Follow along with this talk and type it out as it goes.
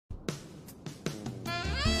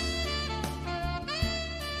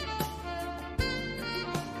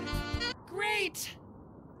right?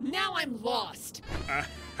 Now I'm lost.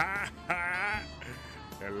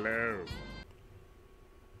 Hello.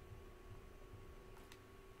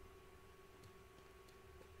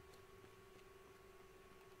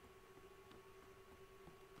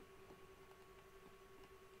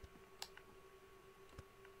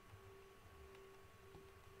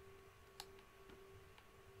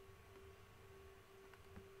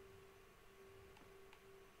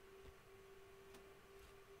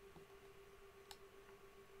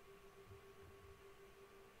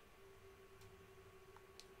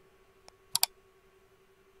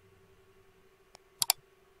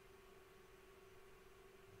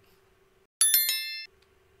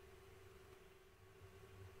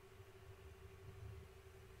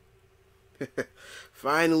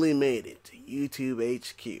 Finally made it to YouTube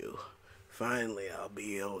HQ. Finally, I'll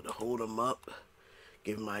be able to hold them up,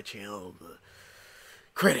 give my channel the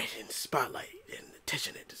credit and spotlight and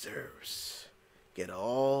attention it deserves. Get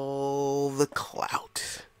all the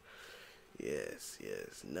clout. Yes,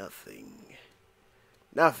 nothing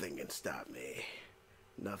can stop me.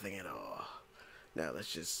 Nothing at all. Now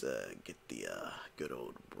let's just get the good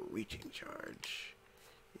old breaching charge.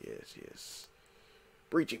 Yes.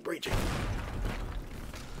 Breaching.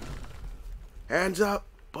 Hands up.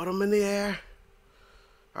 Put them in the air.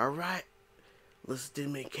 Alright. Listen to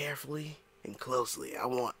me carefully and closely. I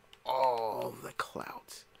want all the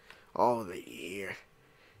clout. All of it here.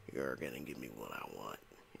 You're gonna give me what I want.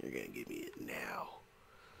 You're gonna give me it now.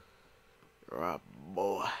 Alright,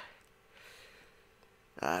 boy.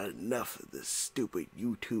 I had enough of this stupid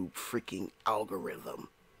YouTube freaking algorithm.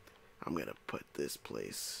 I'm gonna put this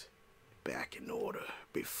place back in order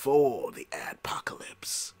before the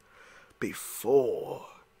adpocalypse. Before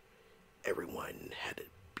everyone had to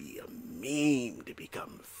be a meme to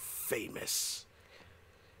become famous.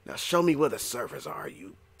 Now show me where the servers are,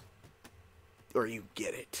 you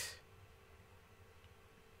get it.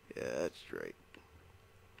 Yeah, that's right.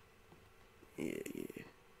 Yeah.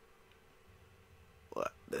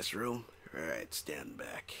 What, this room? Alright, stand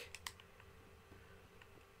back.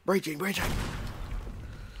 Breaching.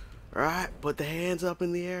 Alright, put the hands up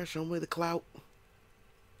in the air, show me the clout.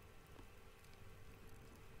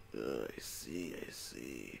 I see.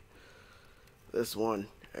 This one.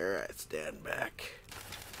 Alright, stand back.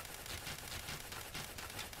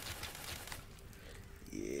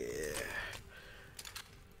 Yeah.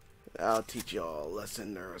 I'll teach y'all a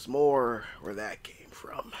lesson. There's more where that came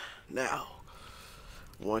from. Now,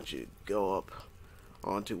 I want you to go up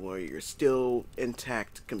onto where you're still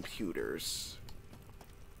intact computers.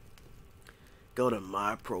 Go to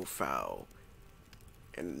my profile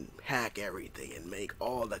and hack everything and make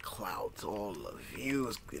all the clouds, all the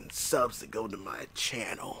views and subs that go to my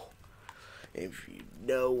channel. If you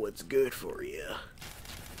know what's good for you,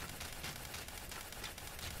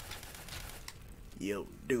 you'll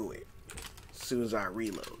do it as soon as I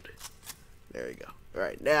reload. There you go.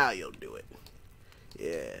 Alright, now you'll do it.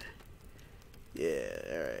 Yeah,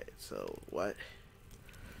 alright, so what?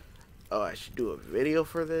 Oh, I should do a video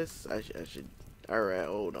for this? I should. Alright,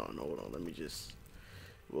 hold on. Let me just.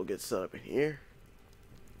 We'll get set up in here.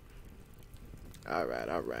 Alright.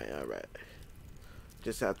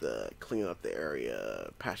 Just have to clean up the area,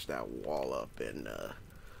 patch that wall up, and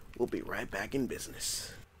we'll be right back in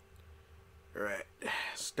business. Alright,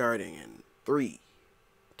 starting in 3,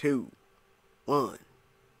 2, 1.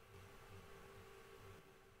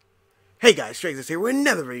 Hey guys, StrainZex here with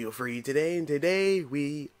another video for you today, and today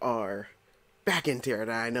we are back in Teardown.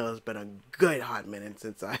 I know it's been a good hot minute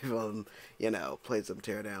since I've, played some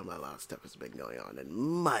Teardown. A lot of stuff has been going on in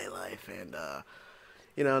my life, and,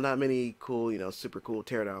 not many cool, super cool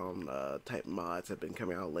Teardown, type mods have been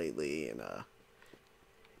coming out lately, and,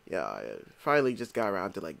 yeah, I finally just got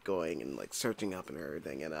around to, going and, searching up and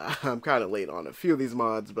everything, and, I'm kind of late on a few of these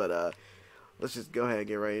mods, but, let's just go ahead and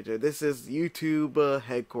get right into it. This is YouTube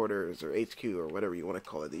headquarters, or HQ, or whatever you want to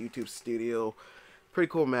call it, the YouTube studio. Pretty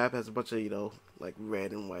cool map, has a bunch of,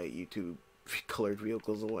 red and white YouTube colored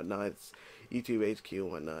vehicles and whatnot. It's YouTube HQ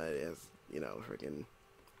and whatnot. It has, freaking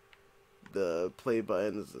the play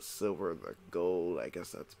buttons, the silver, the gold. I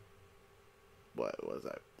guess that's, what was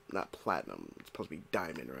that? Not platinum. It's supposed to be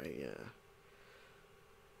diamond, right? Yeah.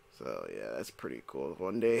 So yeah, that's pretty cool.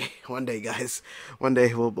 One day, guys, one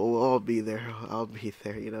day we'll all be there. I'll be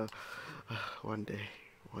there, one day.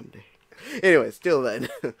 Anyway, still then,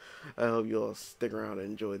 I hope you all stick around and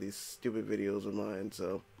enjoy these stupid videos of mine.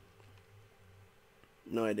 So,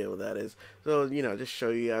 no idea what that is. So, just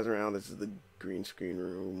show you guys around. This is the green screen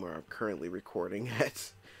room where I'm currently recording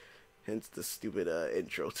at. Hence the stupid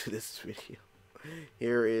intro to this video.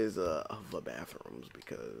 here is of the bathrooms,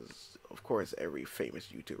 because of course every famous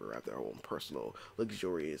YouTuber have their own personal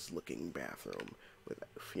luxurious looking bathroom with,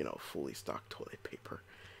 you know, fully stocked toilet paper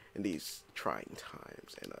in these trying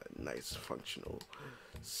times, and a nice functional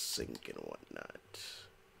sink and whatnot.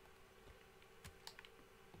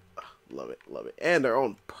 Love it, love it. And their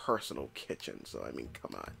own personal kitchen, so I mean,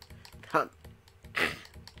 come on. Come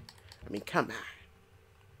on.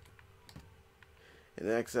 And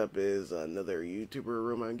next up is another YouTuber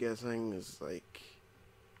room, I'm guessing. It's like,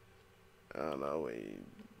 I don't know,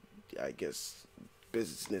 I guess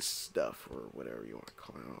business stuff or whatever you want to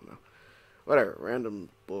call it. I don't know. Whatever, random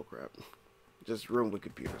bullcrap. Just room with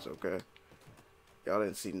computers, okay? Y'all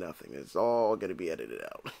didn't see nothing. It's all gonna be edited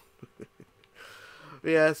out. But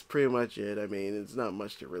yeah, that's pretty much it. I mean, it's not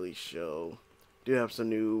much to really show. Do have some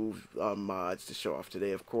new mods to show off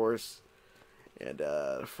today, of course. And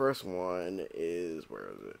the first one is, where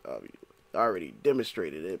is it? I already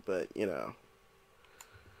demonstrated it, but you know.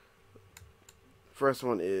 First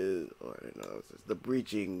one is, oh, I don't know, it's the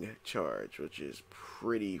breaching charge, which is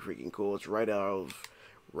pretty freaking cool. It's right out of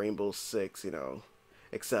Rainbow Six, you know,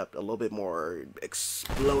 except a little bit more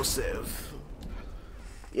explosive,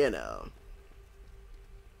 you know.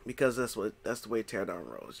 Because that's the way Teardown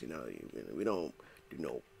rolls, you know. We don't do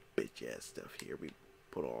no bitch ass stuff here. We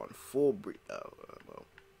put on full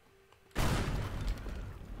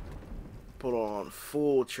put on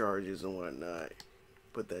full charges and whatnot.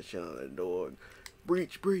 Put that shit on the door.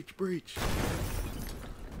 Breach.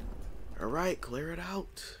 All right, clear it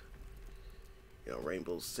out. You know,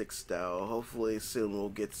 Rainbow Six style. Hopefully soon we'll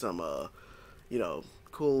get some you know,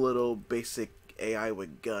 cool little basic AI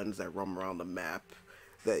with guns that roam around the map,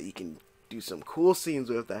 that you can do some cool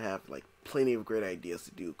scenes with, that have like plenty of great ideas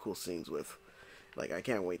to do cool scenes with. Like, I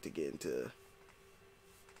can't wait to get into,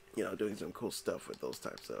 you know, doing some cool stuff with those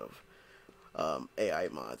types of AI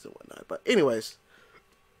mods and whatnot. But anyways,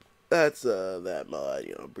 that's that mod,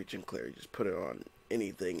 you know, Breach and Clear. Just put it on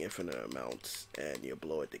anything, infinite amounts, and you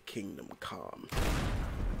blow it to Kingdom Come.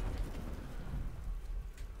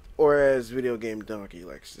 Or as Video Game Donkey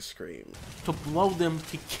likes to scream, to blow them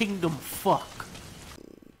to Kingdom Fuck.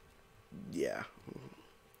 Yeah.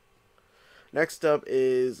 Next up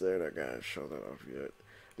is, they're not gonna show that off yet.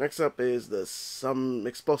 Next up is the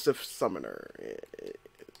explosive summoner.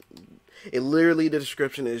 It literally, the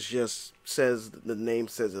description is just says, the name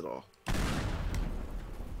says it all.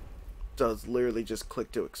 So it's literally just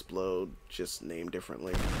click to explode, just named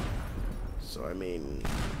differently. So I mean,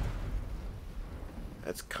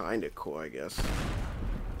 that's kind of cool, I guess.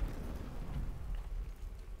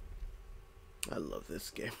 I love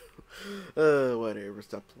this game. Whatever,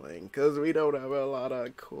 stop playing, because we don't have a lot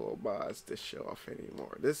of cool mods to show off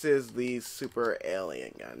anymore. This is the Super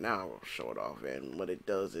Alien guy. Now I'll show it off, and what it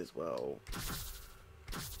does is, well,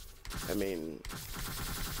 I mean,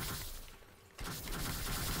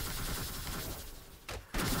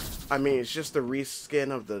 it's just the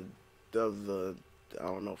reskin of the, I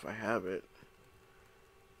don't know if I have it.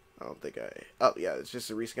 I don't think oh yeah, it's just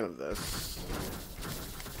a reskin of this.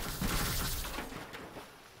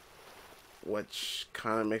 Which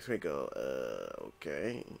kind of makes me go,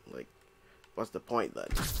 okay, like, what's the point then?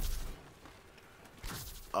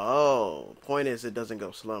 Oh, point is it doesn't go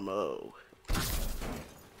slow-mo.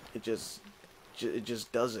 It just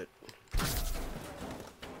does it.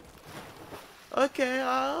 Okay,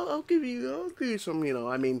 I'll give you some, you know,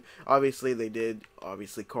 I mean, obviously they did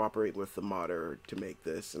cooperate with the modder to make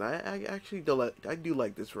this, and I actually do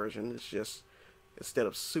like this version. It's just, instead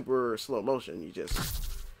of super slow motion, you just,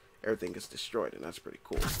 everything gets destroyed, and that's pretty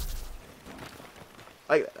cool.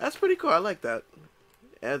 Like, that's pretty cool. I like that.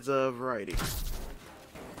 Adds a variety.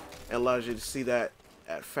 And allows you to see that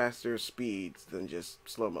at faster speeds than just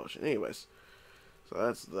slow motion. Anyways, so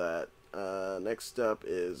that's that. Next up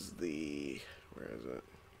is the, where is it?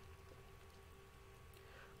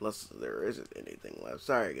 Unless there isn't anything left.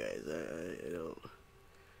 Sorry guys,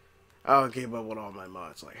 I don't keep up with all my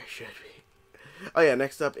mods like I should be. Oh yeah,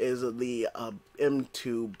 next up is the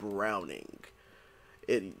M2 Browning.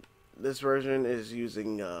 This version is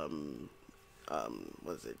using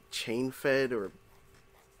what is it, chain fed or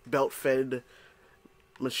belt fed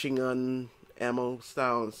machine gun ammo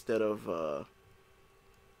style instead of a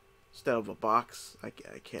box. I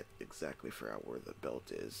can't exactly figure out where the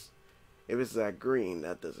belt is. If it's that green,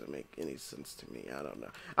 that doesn't make any sense to me. I don't know.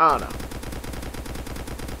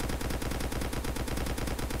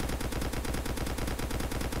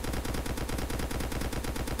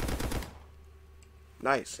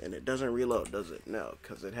 Nice, and it doesn't reload, does it? No,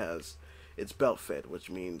 because it's belt fed, which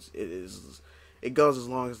means it goes as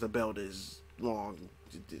long as the belt is long,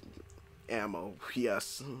 ammo.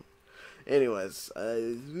 Yes. Anyways,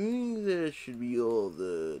 that should be all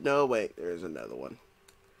the... No, wait, there's another one.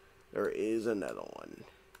 There is another one.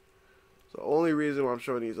 So the only reason why I'm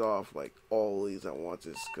showing these off, like all these at once,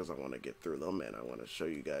 is because I want to get through them and I want to show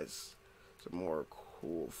you guys some more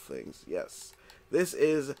cool things. Yes, this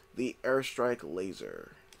is the Airstrike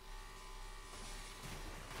Laser.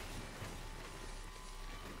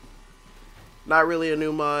 Not really a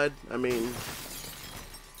new mod. I mean,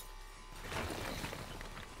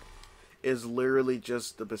 it's literally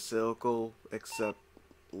just the Basilico except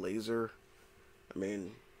laser. I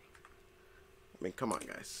mean, come on,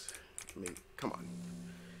 guys. Come on.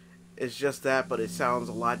 It's just that, but it sounds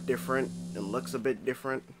a lot different and looks a bit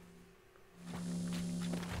different.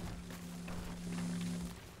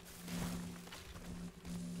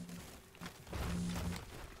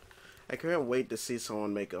 I can't wait to see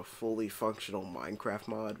someone make a fully functional Minecraft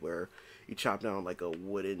mod where you chop down like a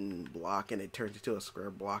wooden block and it turns into a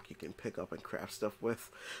square block you can pick up and craft stuff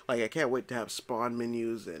with. Like, I can't wait to have spawn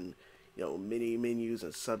menus and, you know, mini menus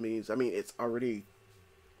and sub menus. I mean, it's already,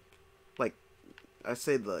 like, I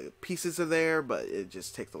say the pieces are there, but it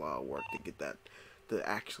just takes a lot of work to get that to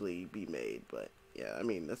actually be made. But yeah, I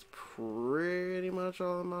mean, that's pretty much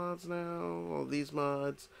all the mods now, all these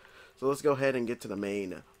mods. So let's go ahead and get to the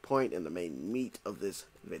main point and the main meat of this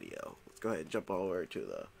video. Let's go ahead and jump over to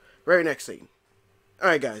the very next scene.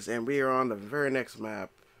 Alright guys, and we are on the very next map.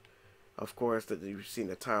 Of course, that you've seen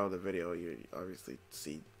the title of the video, you obviously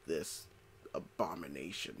see this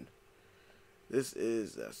abomination. That's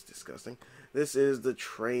disgusting. This is the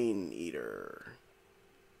Train Eater.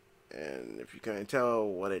 And if you can't tell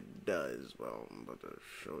what it does, well, I'm about to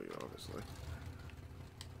show you, obviously.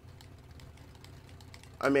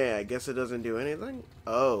 I mean, I guess it doesn't do anything?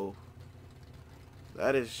 Oh.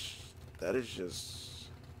 That is just...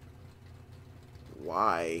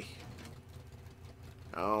 Why?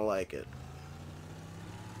 I don't like it.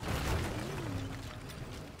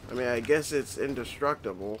 I mean, I guess it's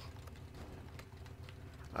indestructible.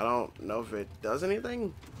 I don't know if it does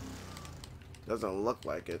anything. Doesn't look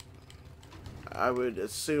like it. I would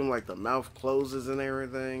assume like the mouth closes and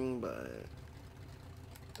everything, but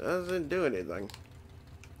doesn't do anything.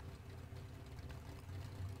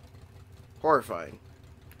 Horrifying.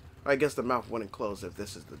 I guess the mouth wouldn't close if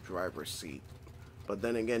this is the driver's seat. But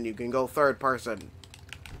then again, you can go third person.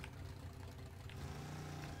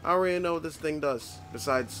 I don't really know what this thing does.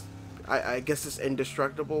 Besides, I guess it's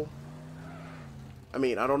indestructible. I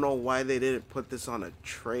mean, I don't know why they didn't put this on a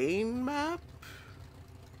train map.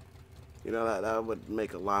 You know, that would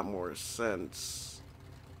make a lot more sense.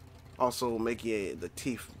 Also, making the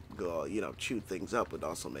teeth go, you know, chew things up would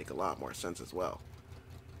also make a lot more sense as well.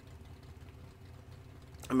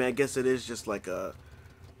 I mean, I guess it is just like a,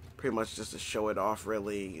 pretty much just to show it off,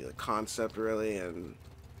 really, the concept, really, and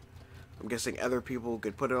I'm guessing other people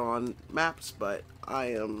could put it on maps, but I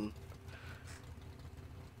am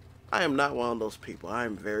not one of those people. I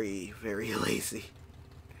am very, very lazy.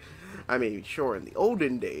 I mean, sure, in the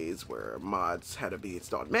olden days where mods had to be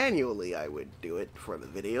installed manually, I would do it for the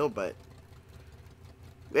video, but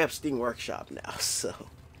we have Steam Workshop now, so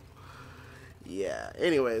yeah.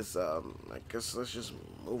 Anyways, I guess let's just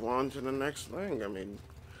move on to the next thing. I mean,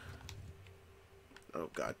 oh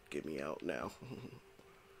god, get me out now.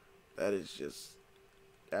 That is just,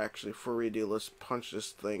 actually, for real, let's punch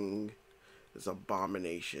this thing, this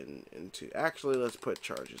abomination, into, actually, let's put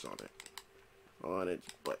charges on it. On its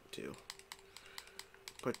butt, too.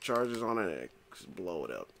 Put charges on it and just blow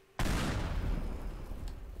it up.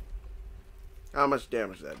 How much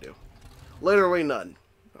damage did that do? Literally none.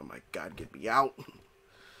 Oh my god, get me out.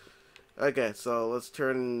 Okay, so let's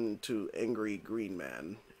turn to Angry Green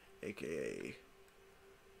Man, aka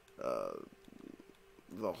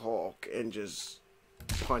the Hulk, and just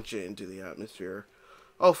punch it into the atmosphere.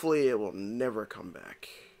 Hopefully it will never come back.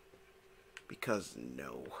 Because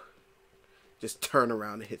no. Just turn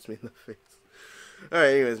around and hits me in the face.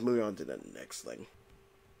 Alright, anyways, moving on to the next thing.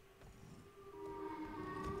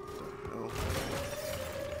 What the hell?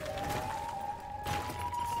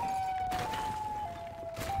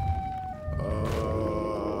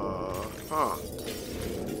 Huh.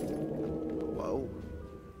 Whoa.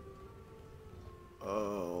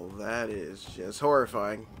 Oh, that is just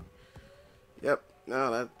horrifying. Yep,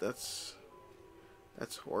 no, that's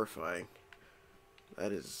horrifying.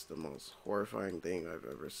 That is the most horrifying thing I've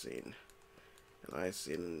ever seen. And I've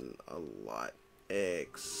seen a lot.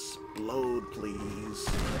 Explode, please.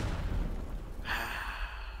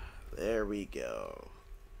 There we go.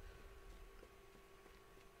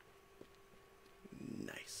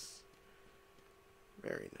 Nice.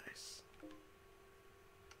 Very nice.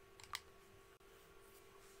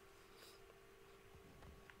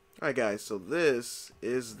 Alright guys, so this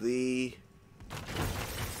is the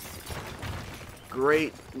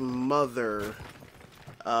Great Mother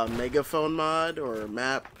megaphone mod or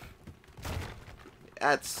map.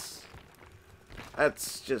 That's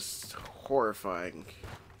just horrifying.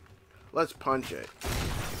 Let's punch it.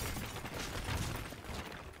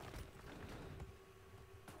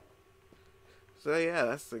 So yeah,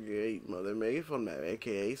 that's the Great Mother megaphone map,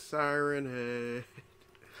 aka Siren Head.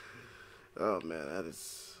 Oh man, that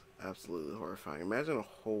is absolutely horrifying. Imagine a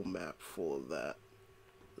whole map full of that.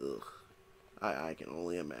 Ugh. I can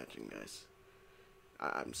only imagine, guys.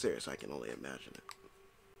 I'm serious, I can only imagine it.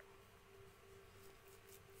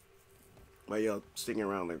 While y'all sticking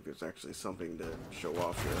around like there's actually something to show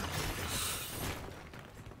off here.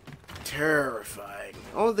 Terrifying.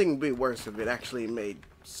 The only thing would be worse if it actually made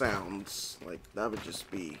sounds. Like, that would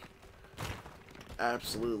just be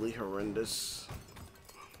absolutely horrendous.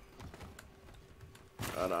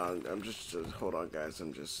 Hold on, hold on guys,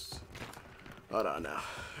 hold on now.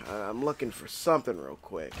 I'm looking for something real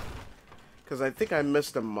quick. Because I think I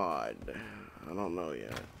missed a mod. I don't know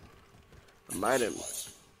yet. I might have...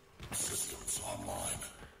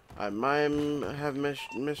 I might have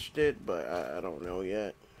missed it, but I don't know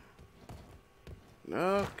yet.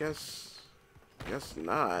 No, guess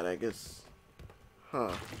not. I guess...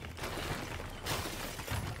 Huh.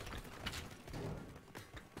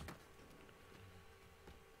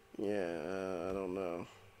 Yeah, I don't know.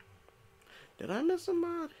 Did I miss a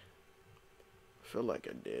mod? I feel like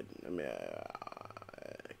I did. I mean,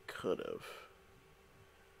 I could have.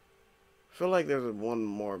 I feel like there's one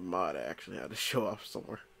more mod I actually had to show off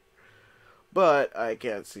somewhere. But I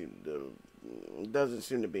can't seem to... It doesn't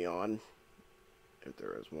seem to be on. If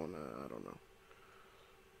there is one, I don't know.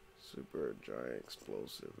 Super giant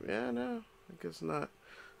explosive. Yeah, no. I guess not.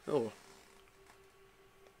 Oh.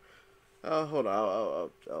 Hold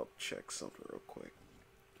on. I'll check something real quick.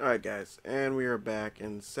 Alright guys, and we are back,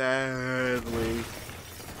 and sadly,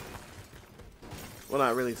 well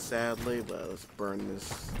not really sadly, but let's burn this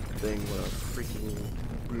thing with a freaking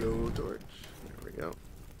blowtorch. There we go.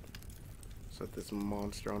 Set this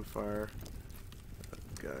monster on fire. Oh,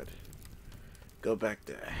 God. Go back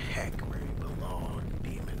to heck where you belong,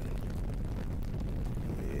 demon.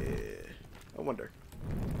 Yeah. I wonder.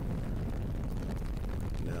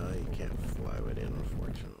 No, you can't fly with it,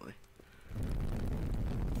 unfortunately.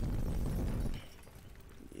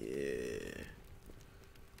 Yeah.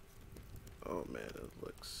 Oh man, it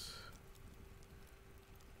looks...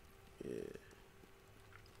 Yeah.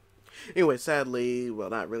 Anyway, sadly, well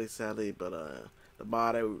not really sadly, but the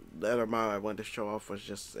other mod I wanted to show off was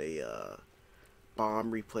just a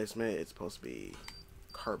bomb replacement. It's supposed to be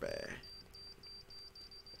carbide.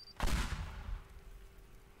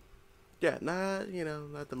 Yeah, not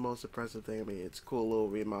the most impressive thing. I mean, it's a cool little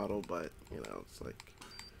remodel, but it's like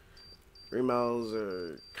remodels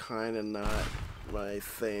are kind of not my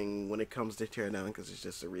thing when it comes to Teardown because it's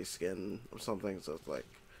just a reskin of something. So it's like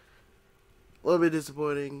a little bit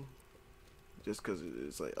disappointing, just because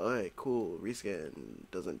it's like, oh hey, cool reskin,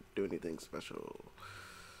 doesn't do anything special.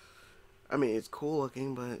 I mean, it's cool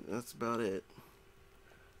looking, but that's about it.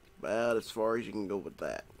 About as far as you can go with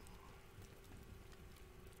that.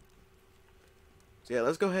 So yeah,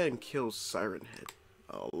 let's go ahead and kill Siren Head.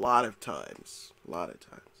 A lot of times.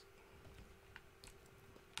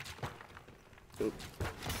 Oops.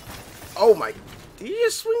 Oh my! Did you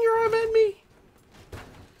just swing your arm at me?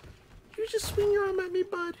 You just swing your arm at me,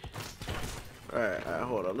 bud? Alright,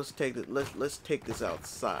 hold on. Let's take this. Let's take this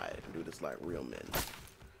outside and do this like real men,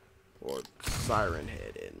 or Siren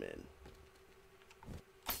Head and men.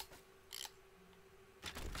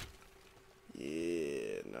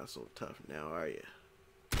 Yeah, not so tough now, are you?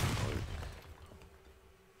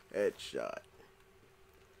 Headshot.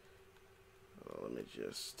 Oh, let me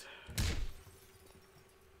just...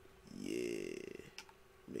 Yeah.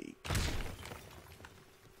 Me.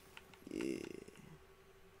 Yeah.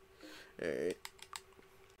 Alright.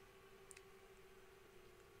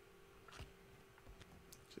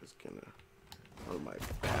 Just gonna... on my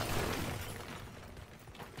bathroom.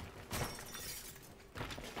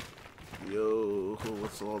 Yo,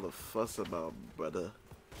 what's all the fuss about, brother?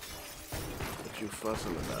 What you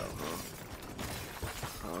fussing about,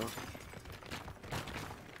 huh?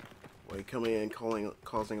 Why you coming in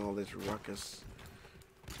causing all this ruckus?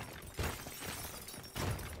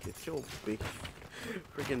 Get your big,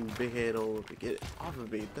 freaking big head over. Get off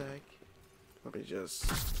of me, Dak. Let me just...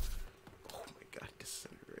 Oh my god,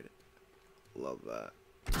 disintegrated. Love that.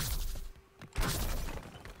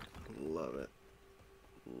 Love it.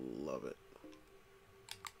 Love it.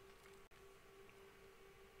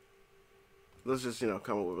 Let's just,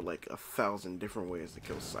 come up with like 1,000 different ways to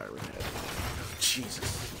kill Siren Head.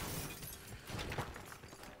 Jesus.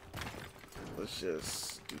 Let's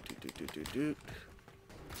just do.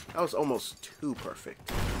 That was almost too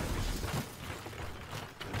perfect.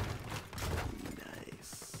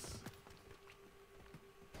 Nice.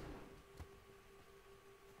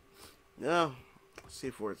 Now,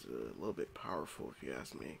 C4 is a little bit powerful, if you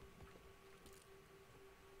ask me.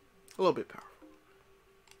 A little bit powerful.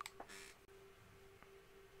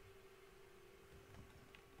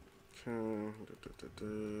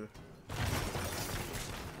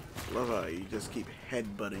 Love how you just keep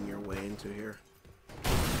headbutting your way into here.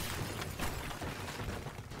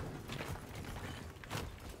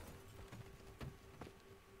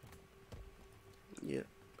 Yeah,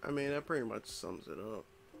 I mean, that pretty much sums it up.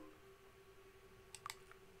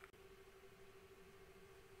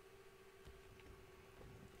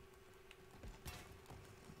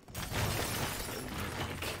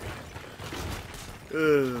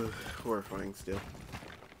 Horrifying still.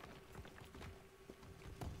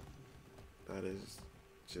 That is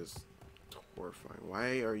just horrifying.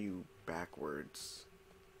 Why are you backwards?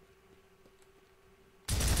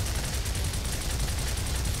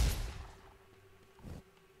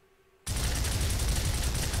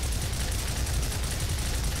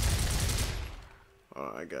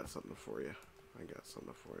 Oh, I got something for you.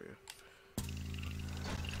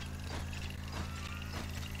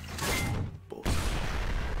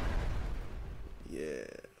 Yeah.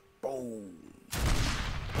 Boom.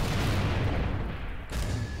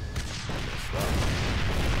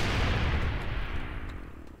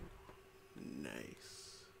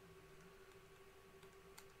 Nice.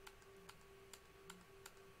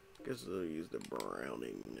 Guess I'll use the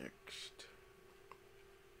Browning next.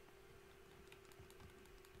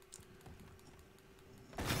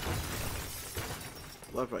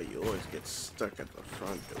 Love how you always get stuck at the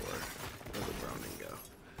front door. Where'd the Browning go?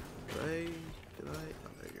 Did I? Oh,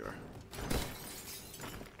 there you are.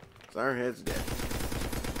 Siren Head's dead.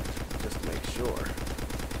 Just to make sure.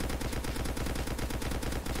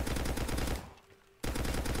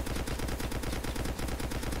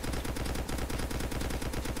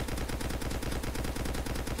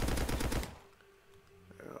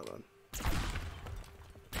 Right, hold on.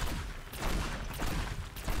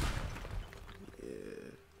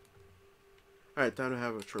 Yeah. Alright, time to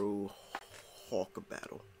have a true Hawk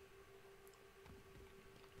battle.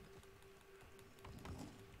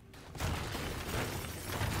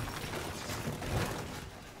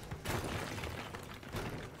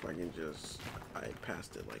 I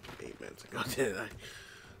passed it like 8 minutes ago, didn't I?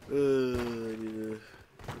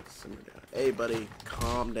 Simmer down. Hey, buddy,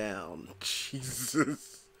 calm down.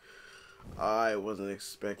 Jesus. I wasn't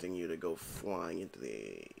expecting you to go flying into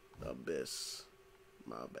the abyss.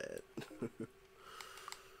 My bad.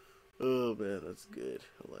 Oh, man, that's good.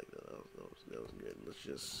 I like that. That was good. Let's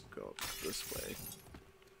just go this way.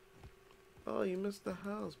 Oh, you missed the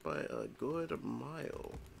house by a good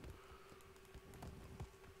mile.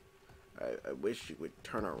 I wish you would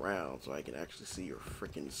turn around so I can actually see your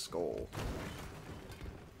freaking skull.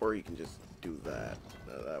 Or you can just do that.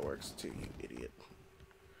 That works too, you idiot.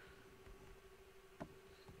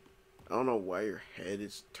 I don't know why your head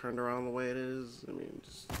is turned around the way it is. I mean,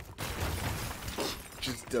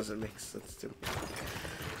 just doesn't make sense to me.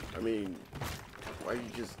 I mean, why you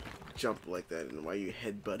just jump like that, and why are you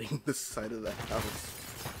headbutting the side of the house?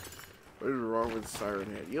 What is wrong with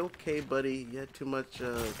Siren Head? You okay, buddy? You had too much.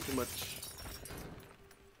 Oh,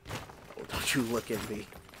 don't you look at me. You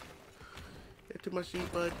had too much to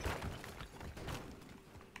eat, bud?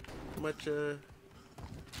 Too much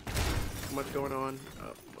going on?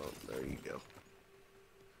 Oh, well, there you go.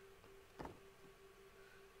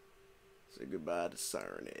 Say goodbye to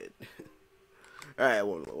Siren Head. Alright,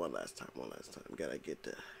 one last time. Gotta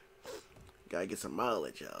get some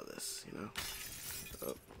mileage out of this, you know?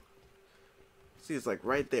 Oh. See, it's like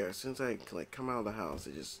right there. As soon as I like come out of the house,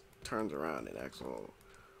 it just turns around and acts all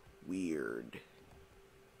weird.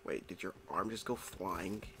 Wait, did your arm just go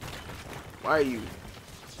flying? Why are you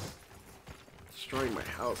destroying my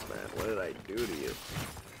house, man? What did I do to you?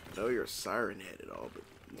 I know you're Siren Head and all, but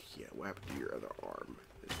yeah, what happened to your other arm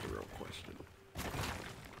is the real question.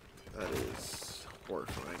 That is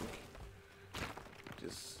horrifying.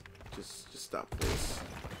 Just stop this.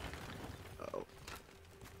 Uh-oh.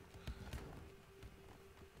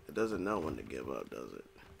 It doesn't know when to give up, does it?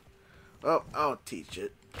 Well, I'll teach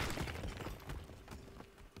it.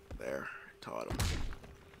 There, taught him.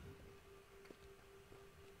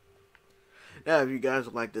 Now, if you guys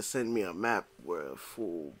would like to send me a map where a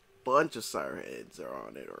full bunch of Siren Heads are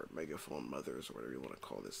on it, or Megaphone Mothers, or whatever you want to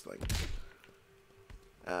call this thing,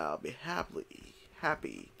 I'll be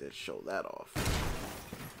happy to show that off.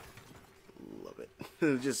 Love it.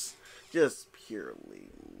 just purely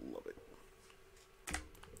love it.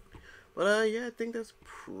 But yeah, I think that's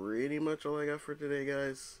pretty much all I got for today,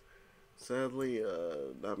 guys. Sadly,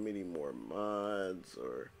 not many more mods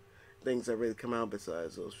or things that really come out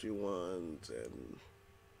besides those few ones, and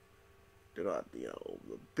they're not, you know,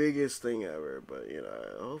 the biggest thing ever, but, you know,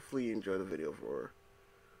 hopefully you enjoy the video for,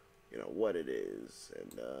 you know, what it is,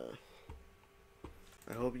 and,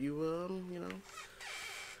 I hope you, you know,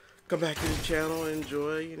 come back to the channel and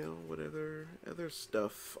enjoy, you know, whatever other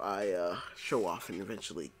stuff I, show off, and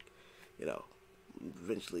eventually, you know,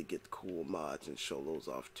 get cool mods and show those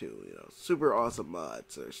off too. You know, super awesome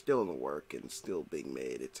mods are still in the work and still being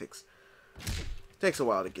made. It takes a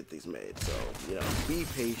while to get these made, so, you know, be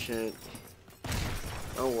patient.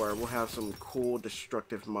 Don't worry, we'll have some cool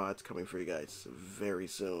destructive mods coming for you guys very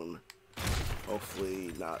soon.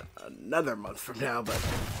 Hopefully not another month from now, but,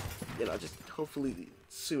 you know, just hopefully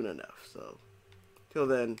soon enough. So till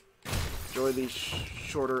then, enjoy these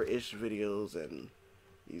shorter-ish videos and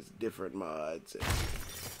these different mods,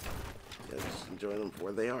 and just enjoy them for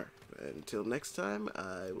where they are. Until next time,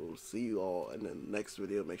 I will see you all in the next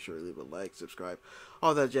video. Make sure to leave a like, subscribe,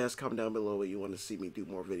 all that jazz. Comment down below what you want to see me do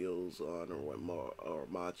more videos on, or what more or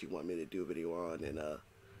mods you want me to do a video on, and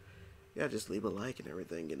yeah, just leave a like and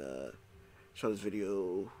everything, and show this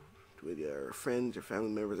video with your friends, your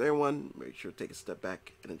family members, everyone. Make sure to take a step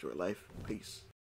back and enjoy life. Peace.